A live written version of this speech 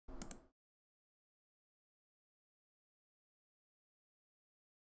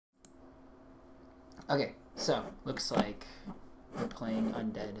Okay, so looks like we're playing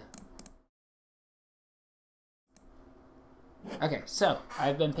Undead. Okay, so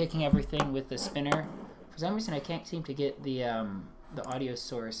I've been picking everything with the spinner. For some reason, I can't seem to get the audio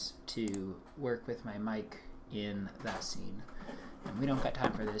source to work with my mic in that scene. And we don't got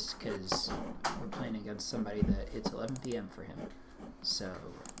time for this because we're playing against somebody that it's 11 p.m. for him. So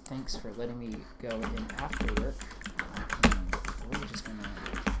thanks for letting me go in after work. We're just gonna...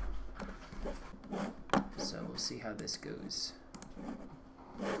 So we'll see how this goes.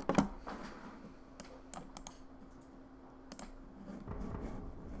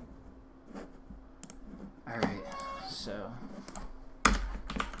 Alright, so...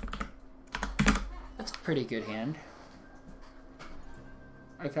 That's a pretty good hand.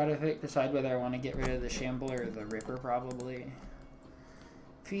 I gotta decide whether I want to get rid of the Shambler or the Ripper, probably.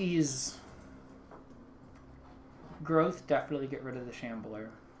 If he's... Growth, definitely get rid of the Shambler.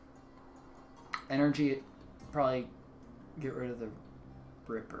 Energy, probably get rid of the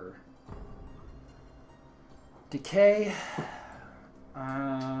Ripper. Decay...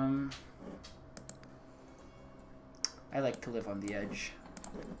 I like to live on the edge.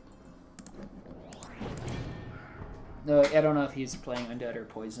 No, I don't know if he's playing Undead or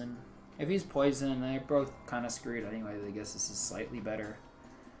Poison. If he's Poison, they're both kind of screwed anyway. I guess this is slightly better.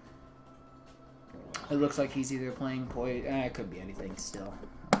 It looks like he's either playing Poison... it could be anything still.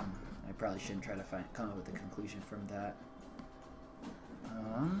 I probably shouldn't try to come up with a conclusion from that.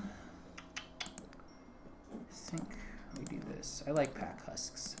 I think we do this. I like Pack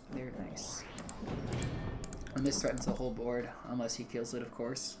Husks. They're nice. And this threatens the whole board, unless he kills it, of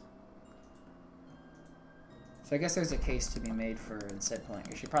course. So I guess there's a case to be made for instead playing.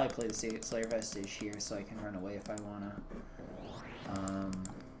 I should probably play the Slayer Vestige here so I can run away if I wanna.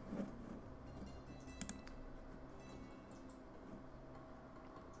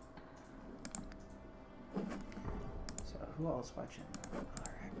 So who else watching?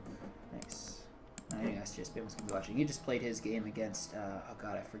 Alright, nice. I think that's just Bim's gonna be watching. He just played his game against. Oh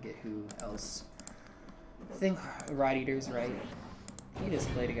god, I forget who else. I think Rod Eater's right. He just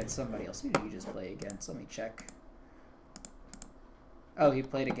played against somebody else. Who did he just play against? Let me check. Oh, he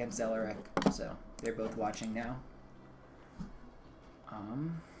played against Zellerek, so they're both watching now.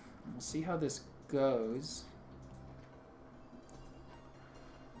 We'll see how this goes.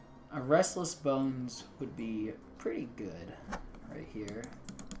 A Restless Bones would be pretty good right here.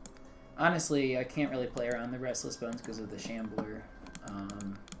 Honestly, I can't really play around the Restless Bones because of the Shambler.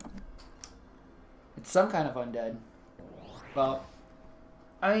 It's some kind of Undead. Well,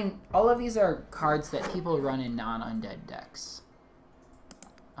 I mean, all of these are cards that people run in non-Undead decks.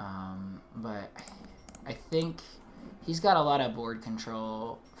 But I think he's got a lot of board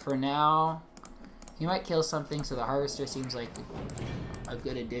control. For now, he might kill something, so the Harvester seems like a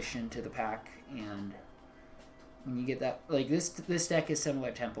good addition to the pack. And when you get that, like this deck is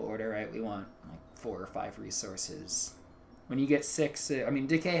similar to Temple Order, right? We want like 4 or 5 resources. When you get 6, I mean,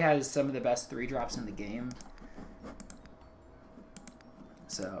 Decay has some of the best 3-drops in the game.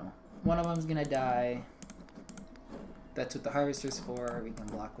 So one of them's gonna die. That's what the Harvester's for. We can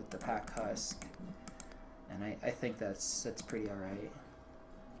block with the Pack Husk. And I think that's pretty alright.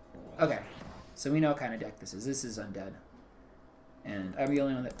 Okay, so we know what kind of deck this is. This is Undead. And I'm the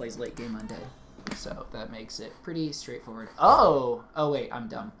only one that plays late game Undead. So that makes it pretty straightforward. Oh! Oh wait, I'm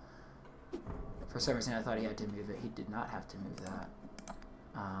dumb. For some reason I thought he had to move it. He did not have to move that.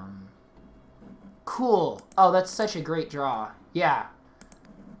 Cool! Oh, that's such a great draw. Yeah.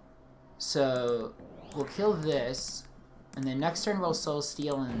 So we'll kill this. And then next turn we'll Soul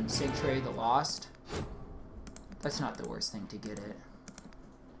Steal and Sanctuary of the Lost. That's not the worst thing to get it.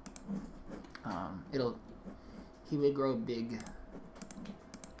 He would grow big.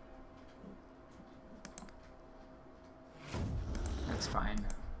 That's fine.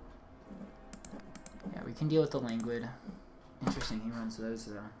 Yeah, we can deal with the Languid. Interesting, he runs those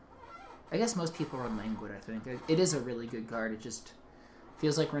though. I guess most people run Languid, I think. It is a really good card. It just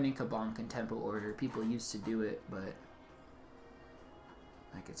feels like running Kabonk and Tempo Order. People used to do it, but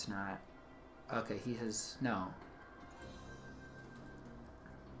like it's not. Okay, he has no.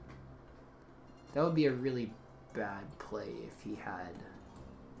 That would be a really bad play if he had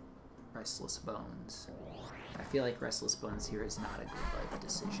Restless Bones. I feel like Restless Bones here is not a good life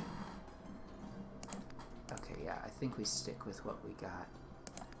decision. Okay, yeah, I think we stick with what we got.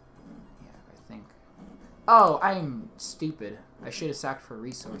 Yeah, I think. Oh, I'm stupid. I should have sacked for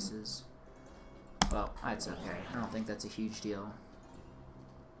resources. Well, that's okay. I don't think that's a huge deal.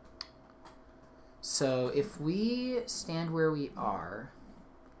 So if we stand where we are,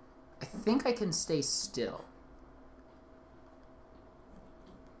 I think I can stay still.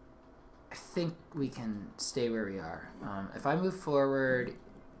 I think we can stay where we are. If I move forward,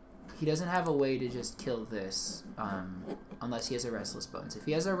 he doesn't have a way to just kill this unless he has a Restless Bones. If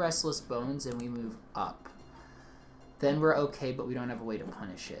he has a Restless Bones and we move up, then we're okay, but we don't have a way to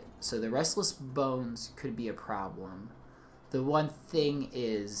punish it. So the Restless Bones could be a problem. The one thing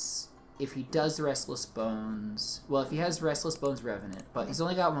is, if he does Restless Bones... Well, if he has Restless Bones Revenant, but he's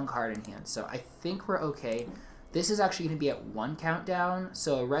only got 1 card in hand, so I think we're okay. This is actually going to be at 1 countdown,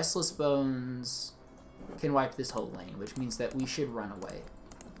 so a Restless Bones can wipe this whole lane, which means that we should run away.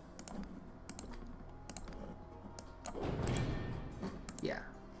 Yeah.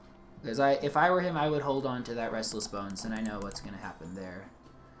 Because if I were him, I would hold on to that Restless Bones, and I know what's going to happen there.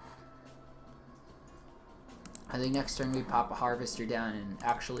 I think next turn we pop a Harvester down and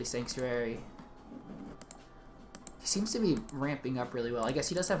actually Sanctuary. He seems to be ramping up really well. I guess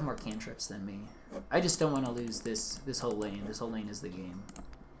he does have more cantrips than me. I just don't want to lose this whole lane. This whole lane is the game.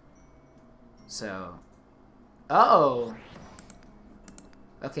 So... Oh!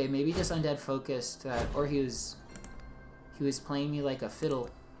 Okay, maybe just Undead focused, or he was playing me like a fiddle.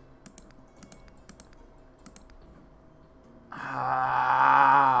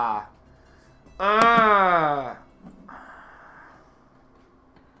 Ah! Ah!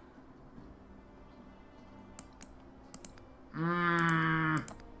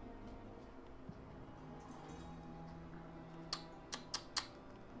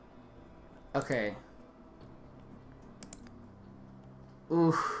 Okay.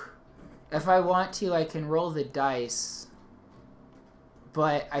 Oof. If I want to, I can roll the dice.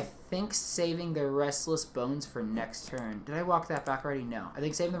 But I think saving the Restless Bones for next turn... Did I walk that back already? No. I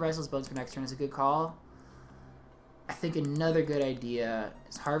think saving the Restless Bones for next turn is a good call. I think another good idea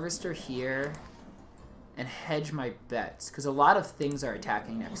is Harvester here and hedge my bets. Because a lot of things are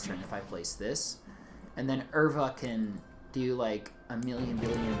attacking next turn if I place this. And then Urva can do like a million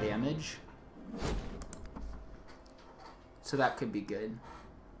billion damage. So that could be good.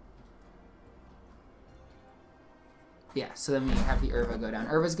 Yeah, so then we have the Urva go down.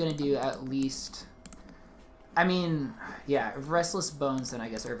 Urva's going to do at least... I mean, yeah, if Restless Bones, then I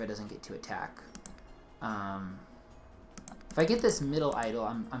guess Urva doesn't get to attack. If I get this middle idol,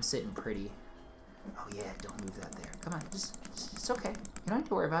 I'm sitting pretty. Oh yeah, don't move that there. Come on, just it's okay. You don't have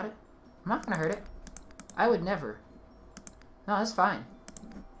to worry about it. I'm not going to hurt it. I would never. No, that's fine.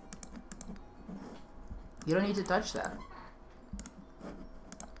 You don't need to touch that.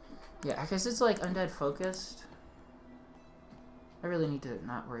 Yeah, I guess it's like Undead focused. I really need to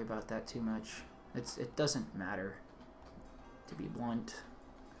not worry about that too much. It doesn't matter, to be blunt.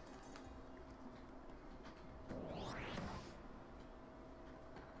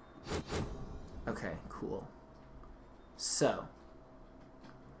 Okay, cool. So,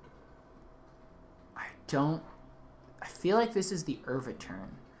 I feel like this is the Urva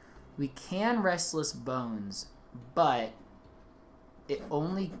turn. We can Restless Bones, but it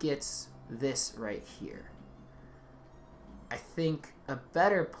only gets this right here. I think a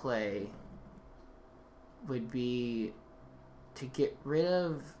better play would be to get rid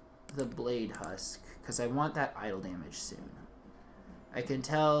of the Blade Husk, because I want that idle damage soon. I can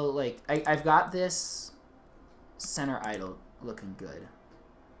tell, like, I've got this center idol looking good.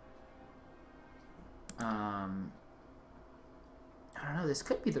 I don't know, this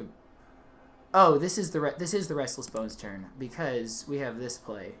could be the... Oh, this is the Restless Bones turn, because we have this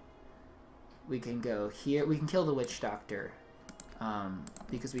play. We can go here, we can kill the Witch Doctor.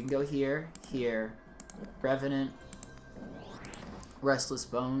 Because we can go here, here, Revenant, Restless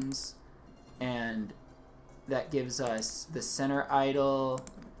Bones, and that gives us the center idol,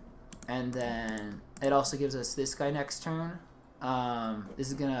 and then it also gives us this guy next turn. This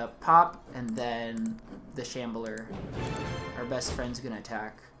is gonna pop, and then the Shambler, our best friend's gonna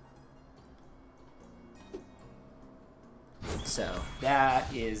attack. So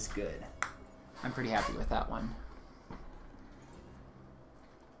that is good. I'm pretty happy with that one.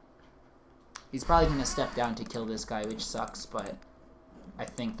 He's probably going to step down to kill this guy, which sucks, but I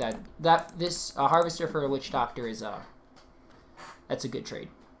think that this Harvester for a Witch Doctor is that's a good trade.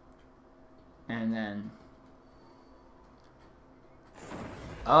 And then,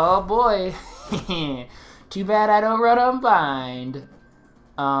 oh boy, too bad I don't run Unbind.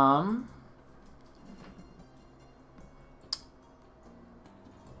 I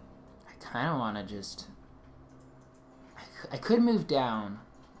kind of want to just, I could move down.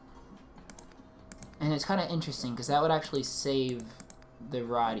 And it's kind of interesting, because that would actually save the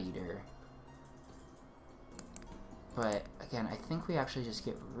Rod Eater. But, again, I think we actually just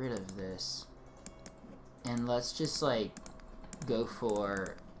get rid of this. And let's just, like, go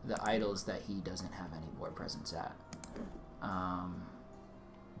for the idols that he doesn't have any board presence at.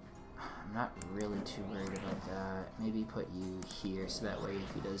 I'm not really too worried about that. Maybe put you here so that way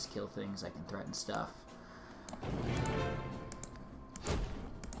if he does kill things, I can threaten stuff.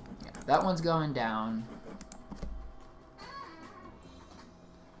 Yeah, that one's going down.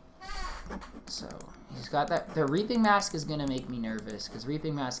 So, he's got that. The Reaping Mask is going to make me nervous, because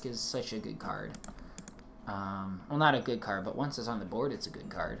Reaping Mask is such a good card. Well, not a good card, but once it's on the board, it's a good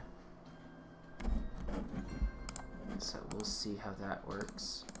card. So, we'll see how that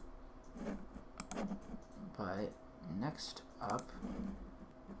works. But, next up,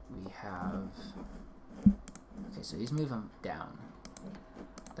 we have... Okay, so he's moving down.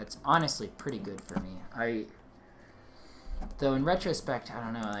 That's honestly pretty good for me. Though in retrospect, I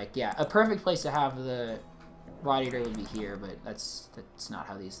don't know, like, yeah, a perfect place to have the Rod Eater would be here, but that's not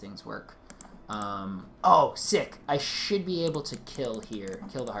how these things work. Oh, sick! I should be able to kill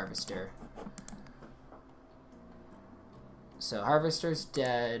the Harvester. So, Harvester's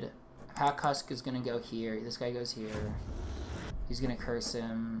dead. Pack Husk is gonna go here. This guy goes here. He's gonna curse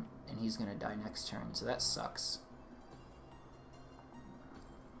him, and he's gonna die next turn, so that sucks.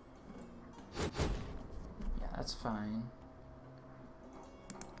 Yeah, that's fine.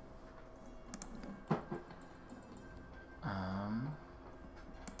 I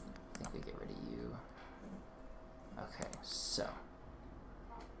think we get rid of you. Okay, so.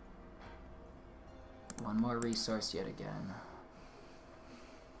 One more resource yet again.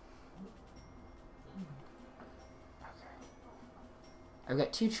 Okay. I've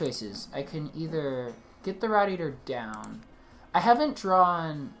got two choices. I can either get the Rod Eater down. I haven't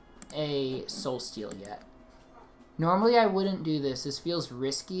drawn a Soul Steal yet. Normally I wouldn't do this. This feels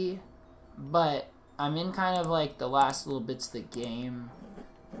risky, but I'm in kind of like the last little bits of the game.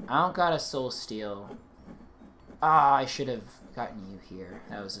 I don't got a Soul Steal. Ah, I should have gotten you here.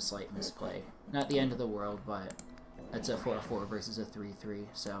 That was a slight misplay. Not the end of the world, but it's a 4-4 versus a 3-3,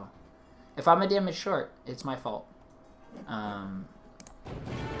 so if I'm a damage short, it's my fault.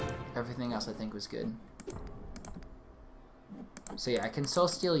 Everything else I think was good. So yeah, I can Soul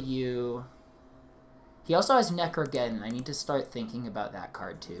Steal you. He also has Necrogeddon. I need to start thinking about that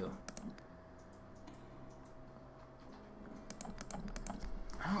card too.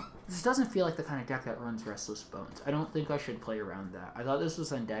 This doesn't feel like the kind of deck that runs Restless Bones. I don't think I should play around that. I thought this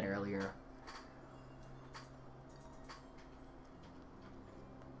was Undead earlier.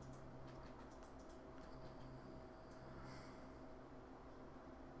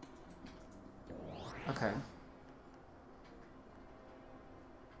 Okay.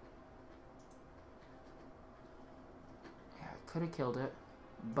 Yeah, I could have killed it,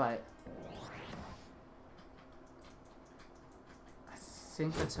 but I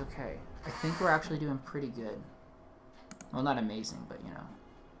think that's okay. I think we're actually doing pretty good. Well, not amazing, but you know,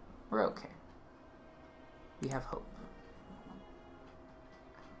 we're okay. We have hope.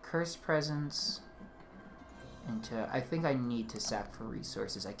 Cursed Presence into... I think I need to sack for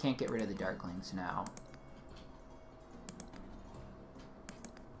resources. I can't get rid of the Darklings now.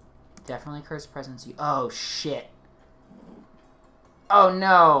 Definitely Cursed Presence. Oh, shit. Oh,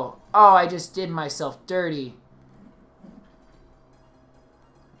 no. Oh, I just did myself dirty.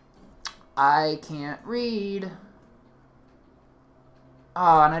 I can't read.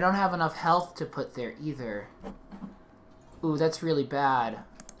 Oh, and I don't have enough health to put there either. Ooh, that's really bad.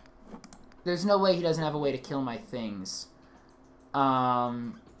 There's no way he doesn't have a way to kill my things.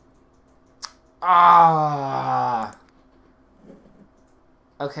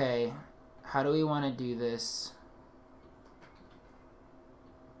 Okay. How do we want to do this?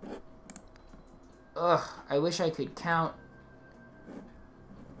 Ugh, I wish I could count.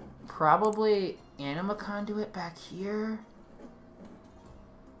 Probably Anima Conduit back here.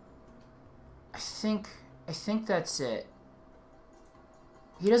 I think that's it.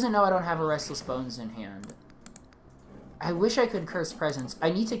 He doesn't know I don't have a Restless Bones in hand. I wish I could Curse Presence.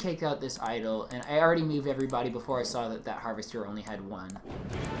 I need to take out this idol, and I already moved everybody before I saw that that Harvester only had one.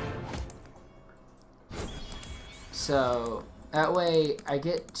 So, that way I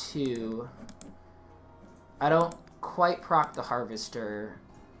get two. I don't quite proc the Harvester,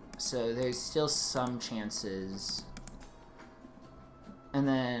 so there's still some chances. And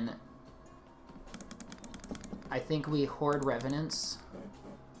then I think we hoard Revenants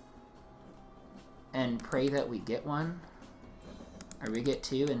and pray that we get one. Or we get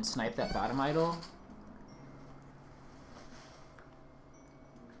two and snipe that bottom idol.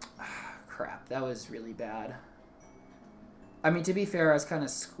 Crap, that was really bad. I mean, to be fair, I was kind of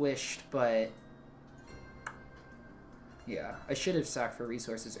squished, but yeah, I should have sacked for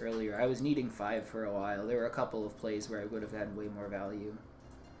resources earlier. I was needing 5 for a while. There were a couple of plays where I would have had way more value.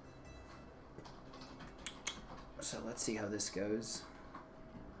 So let's see how this goes.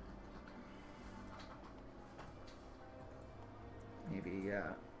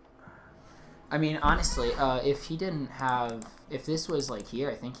 Yeah. I mean, honestly, if he didn't have... If this was, like, here,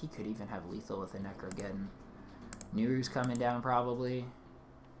 I think he could even have lethal with a Necrogeddon. Niru's coming down, probably.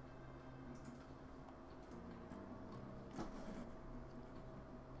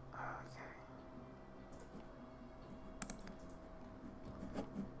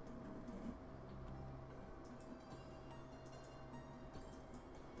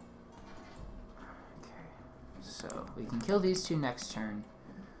 So, we can kill these two next turn.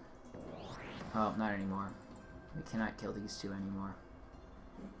 Oh, not anymore. We cannot kill these two anymore.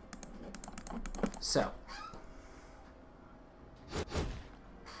 So.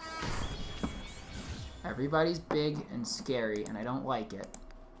 Everybody's big and scary, and I don't like it.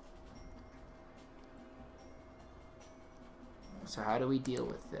 So how do we deal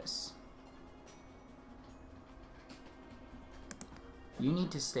with this? You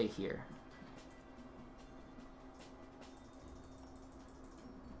need to stay here.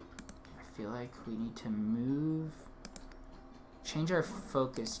 I feel like we need to move, change our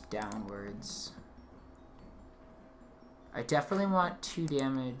focus downwards. I definitely want 2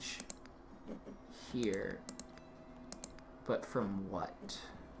 damage here, but from what?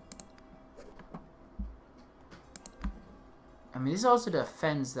 I mean, this also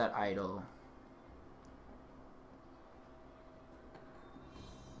defends that idol.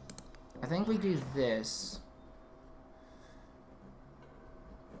 I think we do this.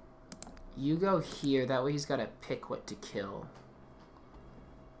 You go here, that way he's got to pick what to kill.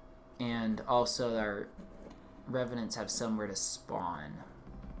 And also our Revenants have somewhere to spawn.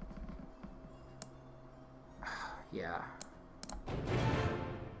 Yeah.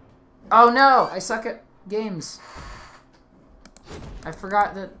 Oh no! I suck at games. I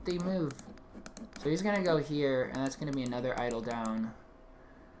forgot that they move. So he's gonna go here, and that's gonna be another idol down.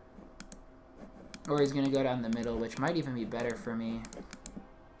 Or he's gonna go down the middle, which might even be better for me.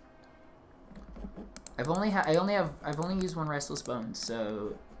 I've only used 1 Restless Bones,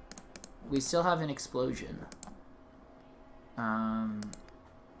 so we still have an explosion.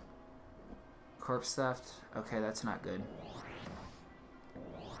 Corpse theft. Okay, that's not good.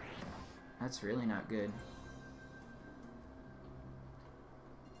 That's really not good.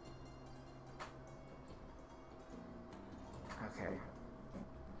 Okay.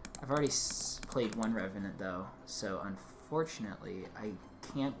 I've already played 1 Revenant though, so unfortunately I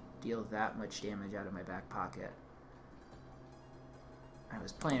can't deal that much damage out of my back pocket. I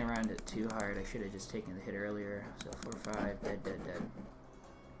was playing around it too hard. I should have just taken the hit earlier. So 4, 5, dead, dead, dead.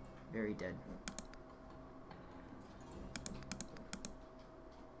 Very dead.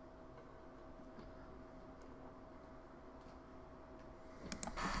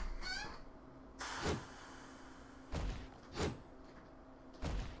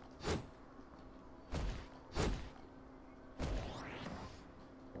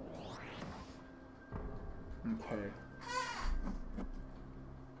 Okay.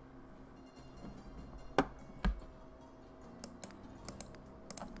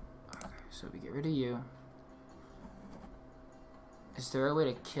 So we get rid of you. Is there a way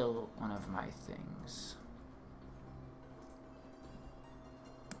to kill one of my things?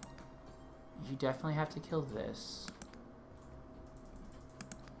 You definitely have to kill this.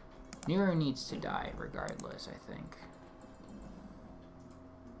 Niru needs to die regardless, I think.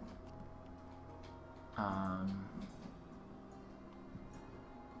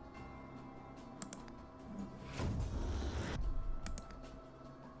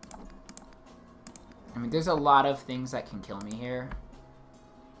 I mean, there's a lot of things that can kill me here.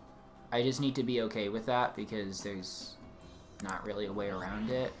 I just need to be okay with that because there's not really a way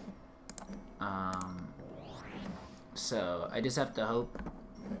around it. So I just have to hope.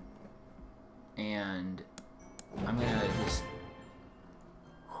 And I'm gonna just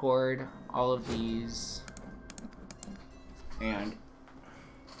hoard all of these. And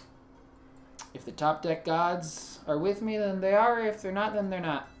if the top deck gods are with me, then they are. If they're not, then they're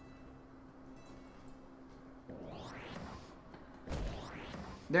not.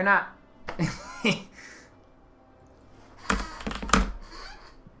 They're not.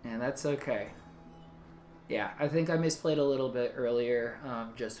 And that's okay. Yeah, I think I misplayed a little bit earlier,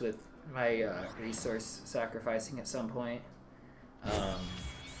 just with my resource sacrificing at some point.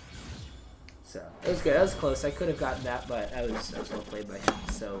 So it was good. That was close. I could have gotten that, but I was well played by him.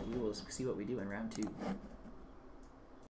 So we will see what we do in round 2.